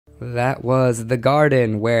That was The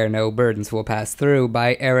Garden, Where No Burdens Will Pass Through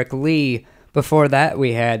by Eric Lee. Before that,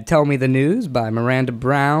 we had Tell Me the News by Miranda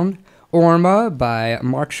Brown, Orma by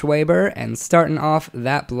Mark Schwaber, and starting off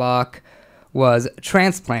that block was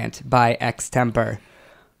Transplant by Extemper.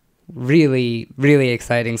 Really, really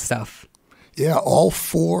exciting stuff. Yeah, all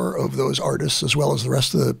four of those artists, as well as the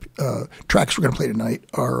rest of the tracks we're going to play tonight,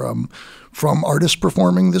 are from artists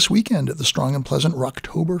performing this weekend at the Strong and Pleasant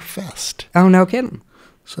Rocktober Fest. Oh, no kidding.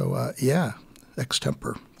 So, yeah,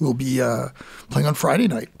 Extemper. We'll be playing on Friday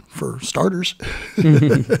night, for starters.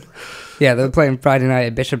 Yeah, they're playing Friday night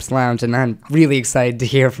at Bishop's Lounge, and I'm really excited to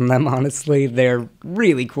hear from them, honestly. They're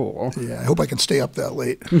really cool. Yeah, I hope I can stay up that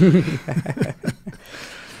late.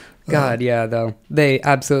 God, yeah, though. They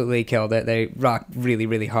absolutely killed it. They rock really,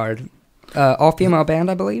 really hard. All-female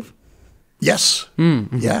band, I believe? Yes.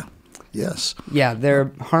 Mm-hmm. Yeah. Yes. Yeah,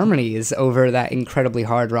 their harmonies over that incredibly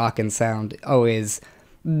hard rockin' sound always...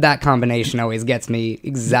 That combination always gets me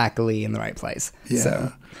exactly in the right place. Yeah.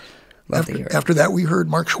 So, love to hear it. After that, we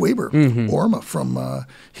heard Mark Schwaber, Orma, from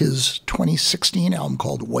his 2016 album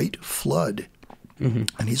called White Flood. Mm-hmm.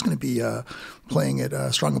 And he's going to be playing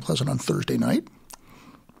at Strong and Pleasant on Thursday night.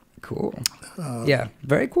 Cool. Yeah,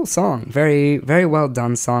 very cool song. Very, very well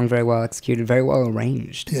done song, very well executed, very well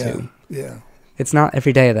arranged, too. Yeah. It's not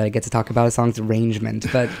every day that I get to talk about a song's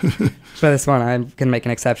arrangement, but for this one, I can make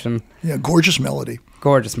an exception. Yeah, gorgeous melody.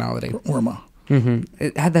 Gorgeous melody. Orma. Mm-hmm.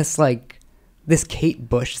 It had this Kate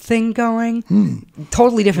Bush thing going.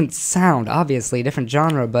 Totally different sound, obviously, different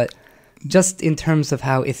genre, but just in terms of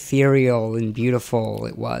how ethereal and beautiful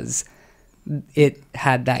it was, it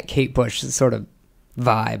had that Kate Bush sort of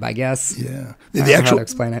vibe, I guess. Yeah. I don't know how to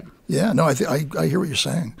explain it. Yeah, no, I hear what you're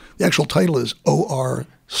saying. The actual title is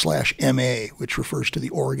OR/MA, which refers to the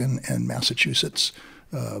Oregon and Massachusetts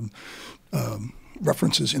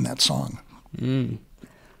references in that song. Mm.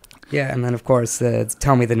 Yeah, and then, of course,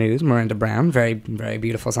 Tell Me the News, Miranda Brown. Very, very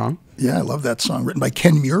beautiful song. Yeah, I love that song. Written by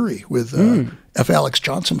Ken Murray with F. Alex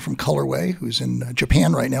Johnson from Colorway, who's in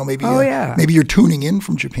Japan right now. Maybe maybe you're tuning in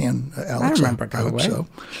from Japan, Alex. I remember Colorway. I hope so.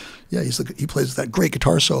 Yeah, he plays that great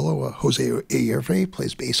guitar solo. Jose Ayerve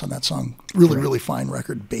plays bass on that song. Really, really fine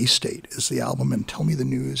record. Bay State is the album, and Tell Me the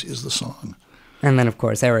News is the song. And then, of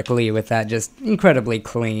course, Eric Lee with that just incredibly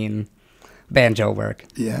clean banjo work.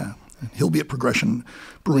 Yeah. He'll be at Progression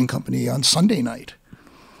Brewing Company on Sunday night.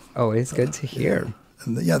 Always good to hear. Yeah.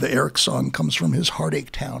 And the Eric song comes from his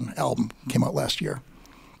Heartache Town album. Came out last year.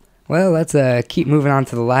 Well, let's keep moving on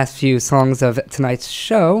to the last few songs of tonight's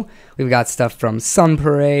show. We've got stuff from Sun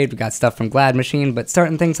Parade, we've got stuff from Glad Machine, but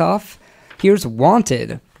starting things off, here's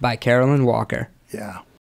Wanted by Carolyn Walker. Yeah.